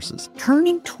resources.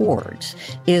 Turning towards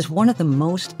is one of the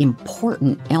most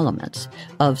important elements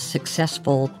of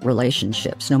successful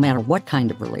relationships, no matter what kind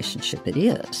of relationship it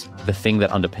is. The thing that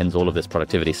underpins all of this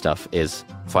productivity stuff is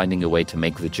finding a way to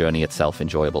make the journey itself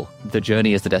enjoyable. The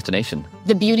journey is the destination.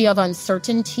 The beauty of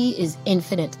uncertainty is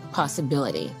infinite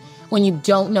possibility. When you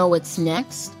don't know what's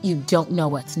next, you don't know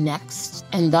what's next.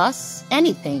 And thus,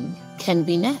 anything can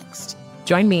be next.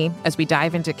 Join me as we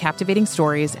dive into captivating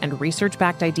stories and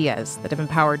research-backed ideas that have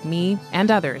empowered me and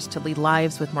others to lead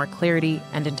lives with more clarity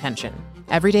and intention.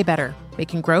 Everyday Better,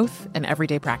 making growth an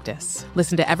everyday practice.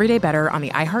 Listen to Everyday Better on the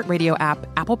iHeartRadio app,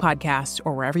 Apple Podcasts,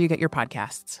 or wherever you get your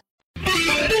podcasts.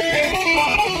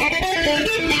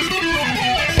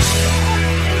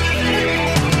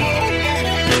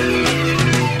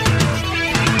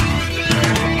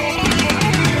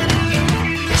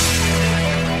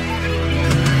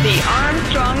 The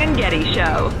Armstrong and Getty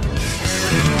Show.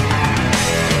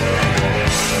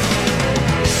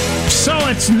 So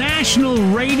it's National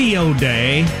Radio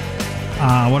Day,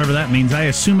 whatever that means. I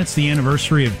assume it's the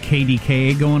anniversary of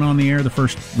KDKA going on the air, the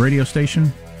first radio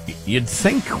station. You'd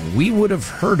think we would have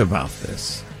heard about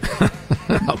this.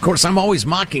 Of course, I'm always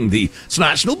mocking it's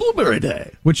National Blueberry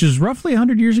Day. Which is roughly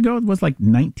 100 years ago. It was like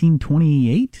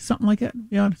 1928, something like that.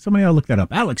 Yeah, somebody ought to look that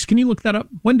up. Alex, can you look that up?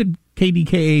 When did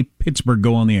KDKA Pittsburgh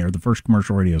go on the air, the first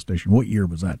commercial radio station? What year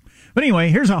was that? But anyway,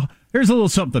 here's a little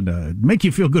something to make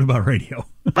you feel good about radio.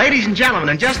 Ladies and gentlemen,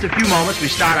 in just a few moments, we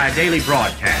start our daily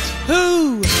broadcast.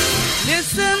 Who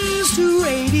listens to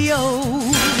radio?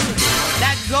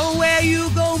 That go where you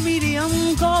go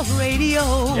medium called radio.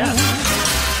 Yeah.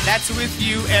 That's with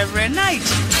you every night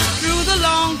through the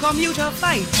long commuter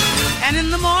fight, and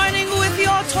in the morning with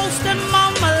your toast and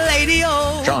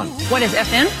mama-lady-o. John. What is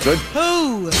FM? Good.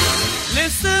 Who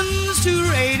listens to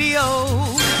radio?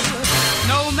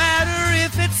 No matter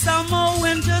if it's summer,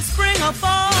 winter, spring, or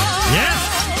fall. Yeah.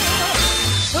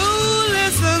 Who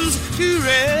listens to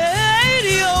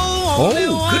radio? Only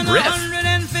good riff.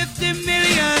 150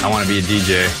 million. I want to be a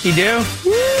DJ. You do?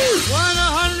 Woo!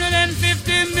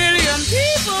 150 million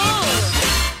people.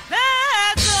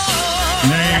 That's all.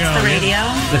 There you go. The radio?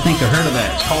 I think I heard of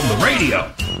that. It's called the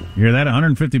radio. You hear that?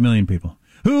 150 million people.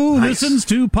 Who listens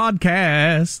to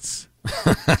podcasts?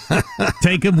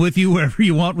 Take them with you wherever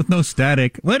you want with no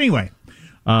static. Well, anyway,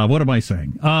 what am I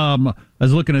saying? I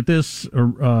was looking at this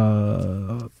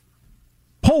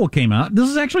poll came out. This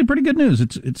is actually pretty good news.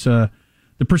 It's the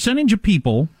percentage of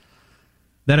people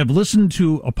that have listened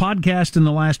to a podcast in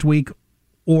the last week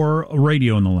or a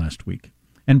radio in the last week.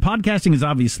 And podcasting is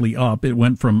obviously up. It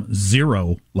went from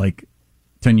 0 like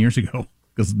 10 years ago,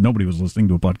 because nobody was listening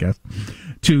to a podcast,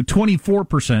 to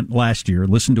 24% last year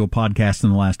listened to a podcast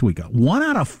in the last week. 1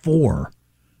 out of 4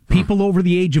 people over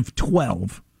the age of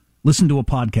 12 listened to a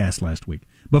podcast last week.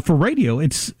 But for radio,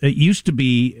 it used to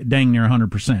be dang near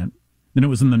 100%. Then it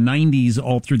was in the 90s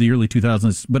all through the early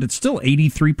 2000s. But it's still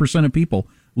 83% of people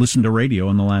listened to radio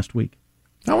in the last week.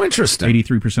 Oh, interesting.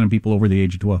 83% of people over the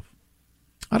age of 12.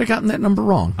 I'd have gotten that number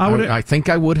wrong. I think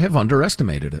I would have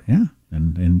underestimated it. Yeah,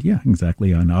 and yeah,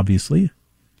 exactly. And obviously,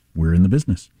 we're in the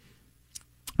business.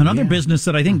 Another business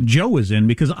that I think Joe is in,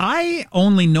 because I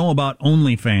only know about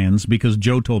OnlyFans because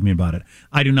Joe told me about it.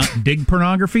 I do not dig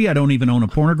pornography. I don't even own a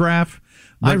pornograph.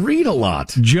 I read a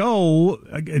lot. Joe,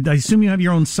 I assume you have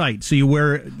your own site, so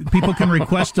people can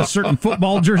request a certain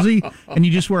football jersey, and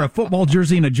you just wear a football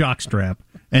jersey and a jockstrap,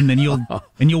 and then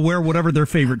you'll wear whatever their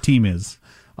favorite team is.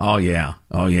 Oh yeah.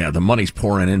 The money's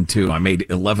pouring in too. I made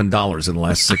 $11 in the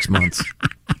last 6 months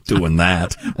doing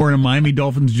that. Wearing a Miami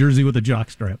Dolphins jersey with a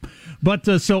jockstrap. But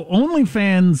so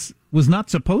OnlyFans was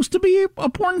not supposed to be a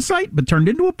porn site, but turned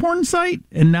into a porn site,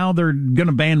 and now they're going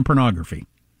to ban pornography.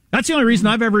 That's the only reason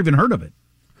I've ever even heard of it.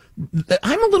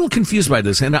 I'm a little confused by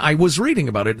this, and I was reading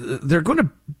about it. They're going to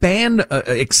ban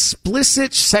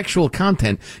explicit sexual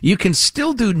content. You can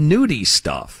still do nudie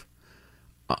stuff.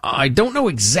 I don't know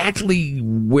exactly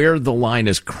where the line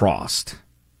is crossed.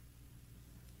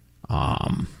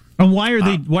 And why are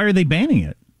they banning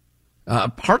it?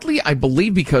 Partly, I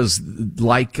believe, because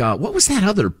what was that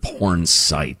other porn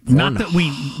site? Not that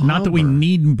we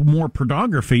need more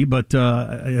pornography, but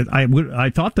I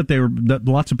thought that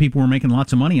lots of people were making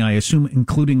lots of money. I assume,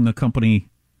 including the company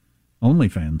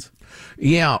OnlyFans.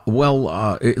 Yeah,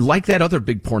 well, like that other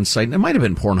big porn site, and it might have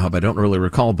been Pornhub, I don't really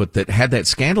recall, but that had that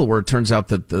scandal where it turns out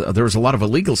that there was a lot of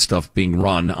illegal stuff being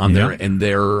run on there, and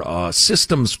their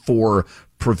systems for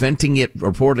preventing it,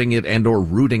 reporting it, and or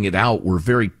rooting it out were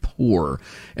very poor.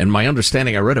 And my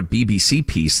understanding, I read a BBC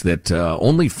piece that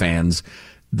OnlyFans,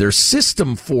 their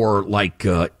system for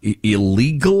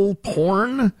illegal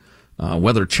porn,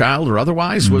 whether child or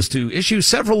otherwise, was to issue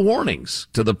several warnings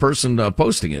to the person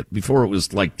posting it before it was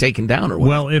taken down or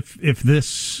whatever. Well, if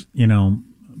this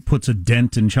puts a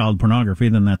dent in child pornography,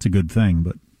 then that's a good thing.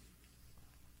 But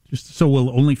so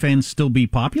will OnlyFans still be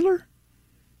popular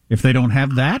if they don't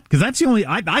have that? Because that's the only.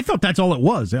 I thought that's all it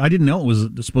was. I didn't know it was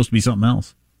supposed to be something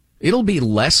else. It'll be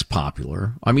less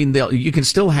popular. I mean, you can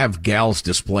still have gals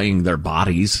displaying their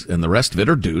bodies, and the rest of it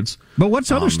are dudes. But what's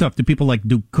other stuff? Do people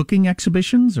do cooking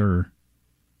exhibitions or?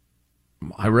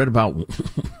 I read about.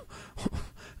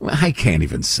 I can't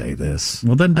even say this.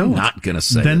 Well, then don't. I'm not going to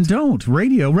say Then don't.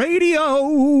 Radio.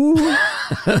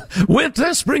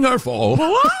 Winter, spring, or fall.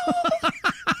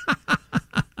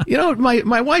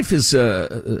 My wife has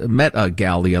met a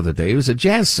gal the other day who's a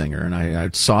jazz singer, and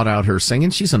I sought out her singing.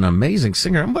 She's an amazing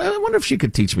singer. I wonder if she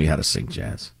could teach me how to sing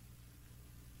jazz.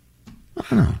 I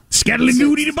don't know.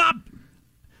 Scatterly-doody-bop.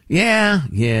 Yeah.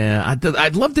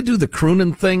 I'd love to do the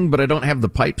crooning thing, but I don't have the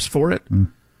pipes for it.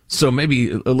 So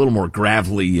maybe a little more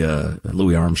gravelly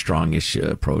Louis Armstrong-ish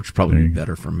approach probably be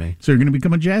better for me. So you're going to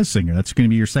become a jazz singer? That's going to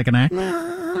be your second act?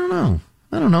 I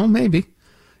don't know. Maybe.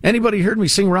 Anybody heard me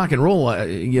sing rock and roll,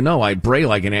 I bray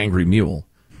like an angry mule.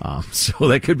 So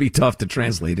that could be tough to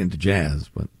translate into jazz.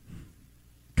 But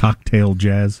cocktail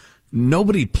jazz.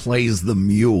 Nobody plays the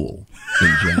mule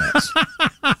in jazz.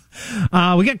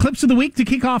 We got clips of the week to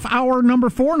kick off hour number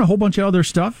 4 and a whole bunch of other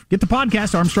stuff. Get the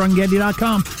podcast,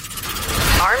 ArmstrongandGetty.com.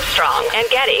 Armstrong and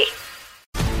Getty.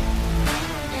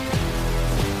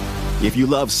 If you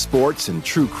love sports and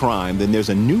true crime, then there's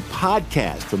a new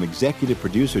podcast from executive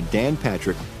producer Dan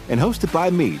Patrick and hosted by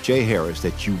me, Jay Harris,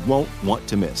 that you won't want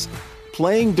to miss.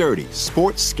 Playing Dirty: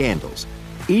 Sports Scandals.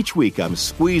 Each week, I'm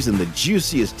squeezing the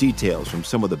juiciest details from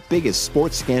some of the biggest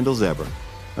sports scandals ever.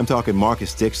 I'm talking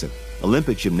Marcus Dixon,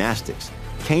 Olympic gymnastics,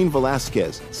 Cain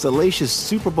Velasquez, salacious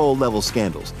Super Bowl-level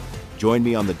scandals. Join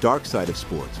me on the dark side of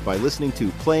sports by listening to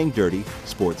Playing Dirty: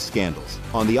 Sports Scandals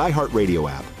on the iHeartRadio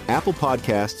app, Apple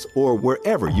Podcasts, or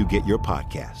wherever you get your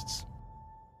podcasts.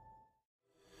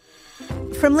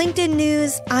 From LinkedIn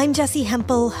News, I'm Jessie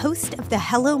Hempel, host of the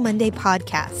Hello Monday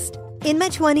podcast. In my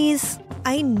 20s,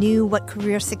 I knew what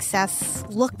career success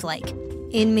looked like.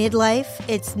 In midlife,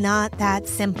 it's not that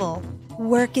simple.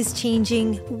 Work is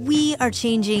changing, we are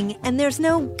changing, and there's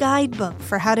no guidebook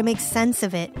for how to make sense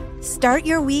of it. Start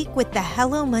your week with the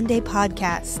Hello Monday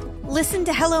podcast. Listen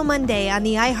to Hello Monday on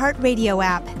the iHeartRadio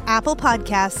app, Apple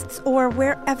Podcasts, or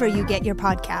wherever you get your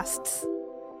podcasts.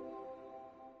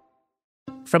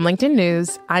 From LinkedIn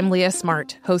News, I'm Leah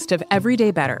Smart, host of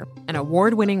Everyday Better, an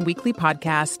award-winning weekly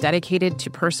podcast dedicated to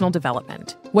personal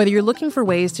development. Whether you're looking for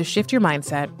ways to shift your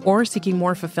mindset or seeking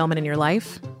more fulfillment in your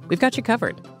life, we've got you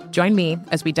covered. Join me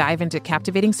as we dive into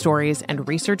captivating stories and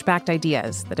research-backed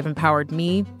ideas that have empowered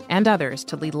me and others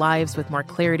to lead lives with more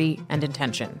clarity and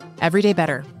intention. Everyday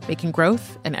Better, making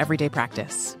growth an everyday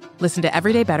practice. Listen to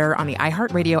Everyday Better on the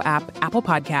iHeartRadio app, Apple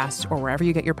Podcasts, or wherever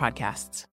you get your podcasts.